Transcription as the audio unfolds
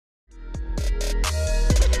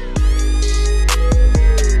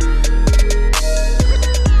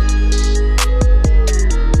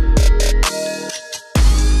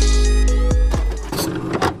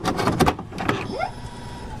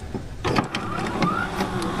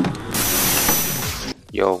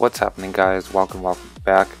Yo, what's happening, guys? Welcome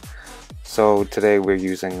back. So today we're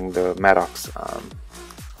using the MADDOX.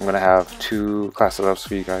 I'm gonna have two class setups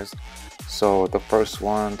for you guys. So the first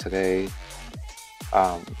one today,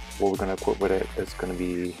 what we're gonna equip with it is gonna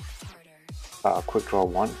be quick draw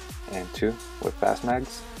 1 and 2 with fast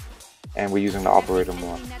mags, and we're using the operator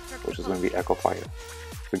mode, which is gonna be EchoFire.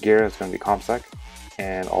 For gear, it's gonna be CompSec,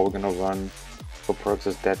 and all we're gonna run for perks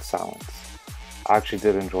is dead silence. I actually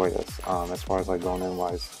did enjoy this as far as like going in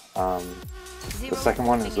wise. The second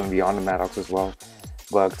one is going to be on the MADDOX as well,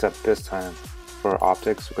 but except this time for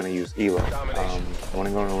optics we're going to use ELO. I'm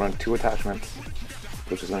only going to run 2 attachments,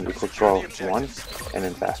 which is going to be quick draw 1 and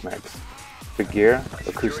then fast mags. For gear,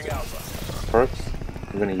 acoustic. Perks,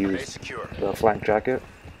 we're going to use the flank jacket,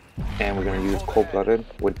 and we're going to use cold blooded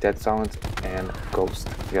with dead silence and ghost.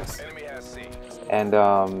 Yes. And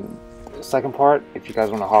second part, if you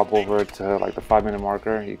guys want to hop over to like the 5-minute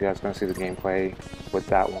marker, you guys are going to see the gameplay with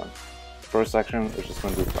that one. First section is just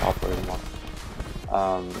going to be the operating one.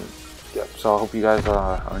 Yeah, so I hope you guys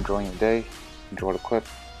are enjoying your day. Enjoy the clip.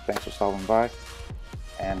 Thanks for stopping by.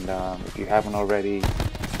 And if you haven't already,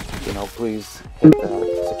 please hit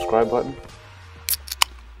the subscribe button.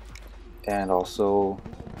 And also,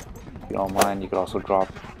 if you don't mind, you could also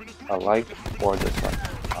drop a like or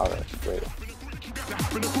dislike. Alright, later.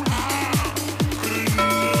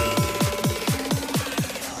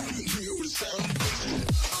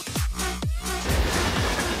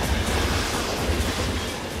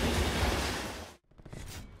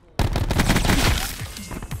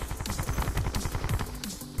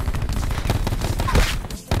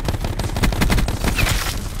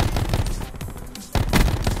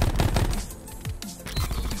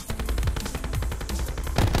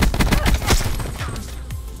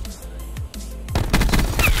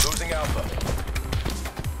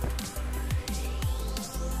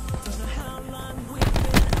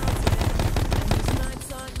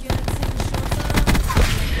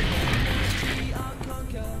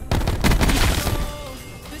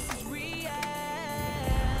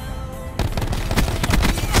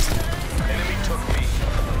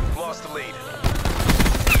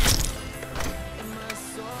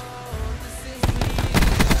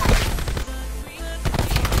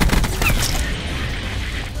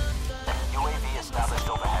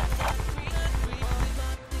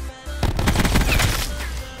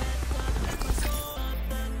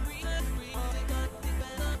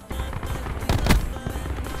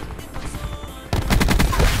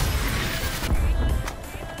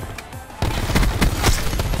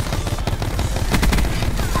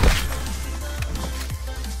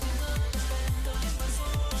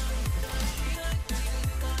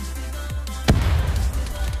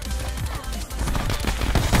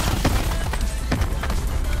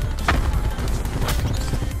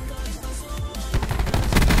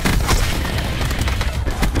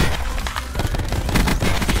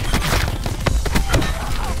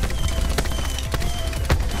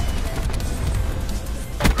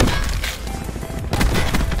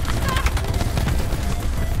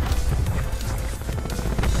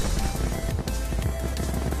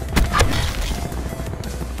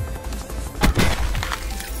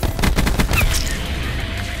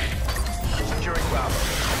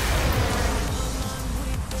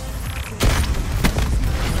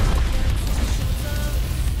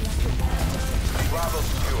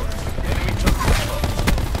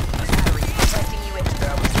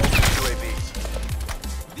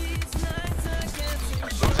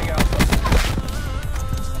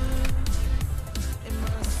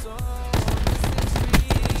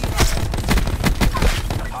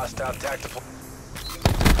 Tactical.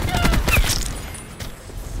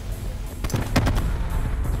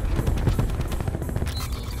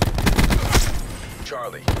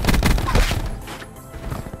 Charlie.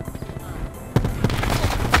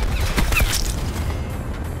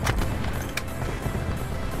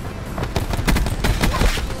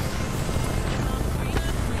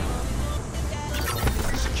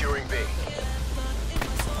 Securing B.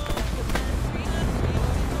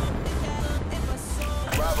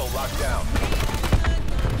 Bravo locked down.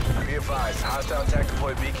 Be advised, hostile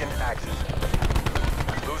tactical beacon active.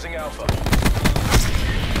 Losing Alpha.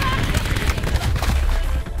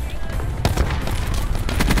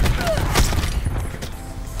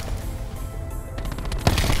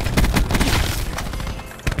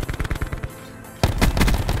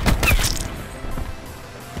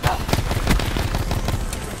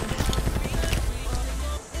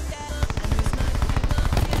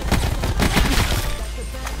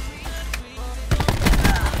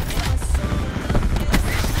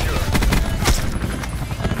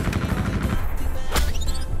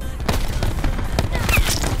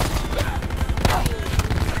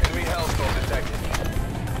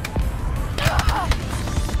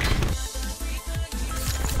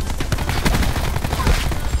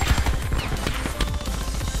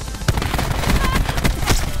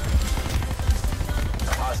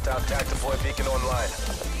 Attack deploy beacon online.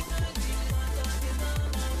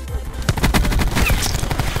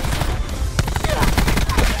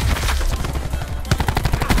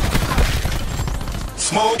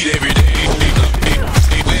 Smoke every day.